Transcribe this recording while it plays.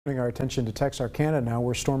Turning our attention to Texarkana now,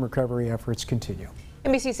 where storm recovery efforts continue.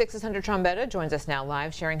 NBC6's Hunter Trombetta joins us now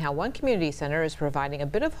live, sharing how one community center is providing a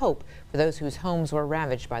bit of hope for those whose homes were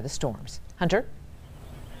ravaged by the storms. Hunter?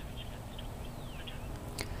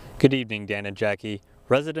 Good evening, Dan and Jackie.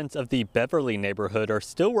 Residents of the Beverly neighborhood are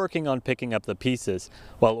still working on picking up the pieces,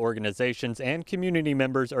 while organizations and community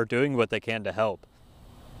members are doing what they can to help.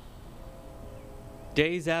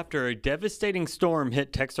 Days after a devastating storm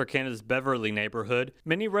hit Texarkana's Beverly neighborhood,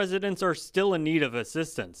 many residents are still in need of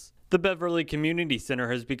assistance. The Beverly Community Center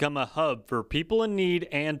has become a hub for people in need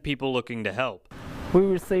and people looking to help. We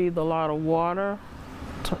received a lot of water,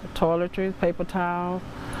 toiletries, paper towels,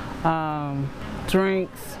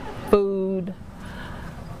 drinks, food.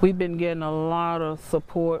 We've been getting a lot of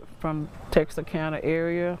support from Texarkana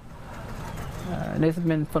area. And it's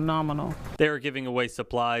been phenomenal. They are giving away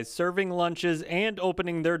supplies, serving lunches, and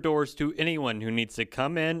opening their doors to anyone who needs to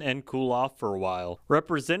come in and cool off for a while.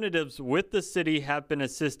 Representatives with the city have been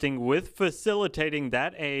assisting with facilitating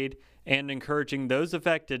that aid and encouraging those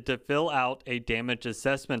affected to fill out a damage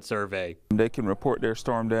assessment survey. They can report their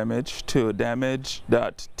storm damage to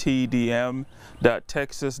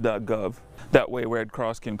damage.tdm.texas.gov. That way Red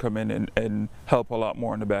Cross can come in and help a lot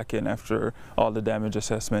more on the back end after all the damage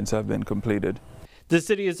assessments have been completed. The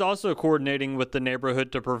city is also coordinating with the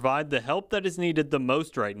neighborhood to provide the help that is needed the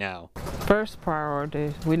most right now. First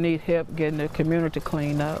priority, we need help getting the community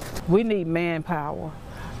cleaned up. We need manpower.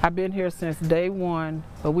 I've been here since day one,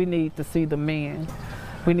 but we need to see the men.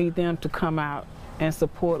 We need them to come out and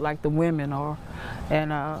support like the women are. And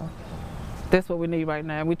that's what we need right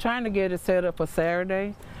now. We're trying to get it set up for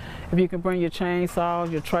Saturday. If you can bring your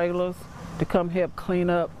chainsaws, your trailers to come help clean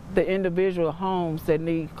up the individual homes that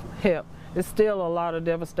need help. There's still a lot of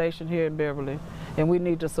devastation here in Beverly, and we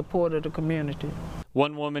need the support of the community.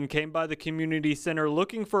 One woman came by the community center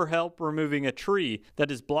looking for help removing a tree that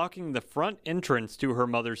is blocking the front entrance to her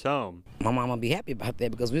mother's home. My mom will be happy about that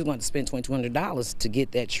because we were going to spend $2,200 to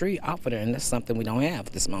get that tree off of there, and that's something we don't have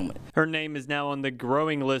at this moment. Her name is now on the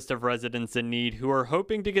growing list of residents in need who are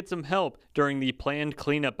hoping to get some help during the planned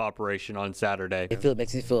cleanup operation on Saturday. It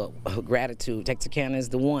makes me feel gratitude. Texarkana is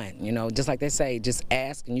the one, you know, just like they say, just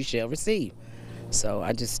ask and you shall receive. So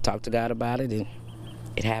I just talked to God about it and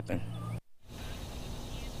it happened.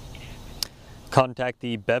 Contact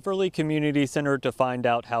the Beverly Community Center to find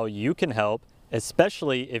out how you can help,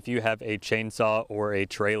 especially if you have a chainsaw or a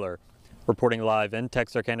trailer. Reporting live in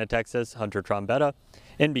Texarkana, Texas, Hunter Trombetta,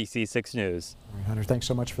 NBC6 News. Hunter, thanks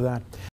so much for that.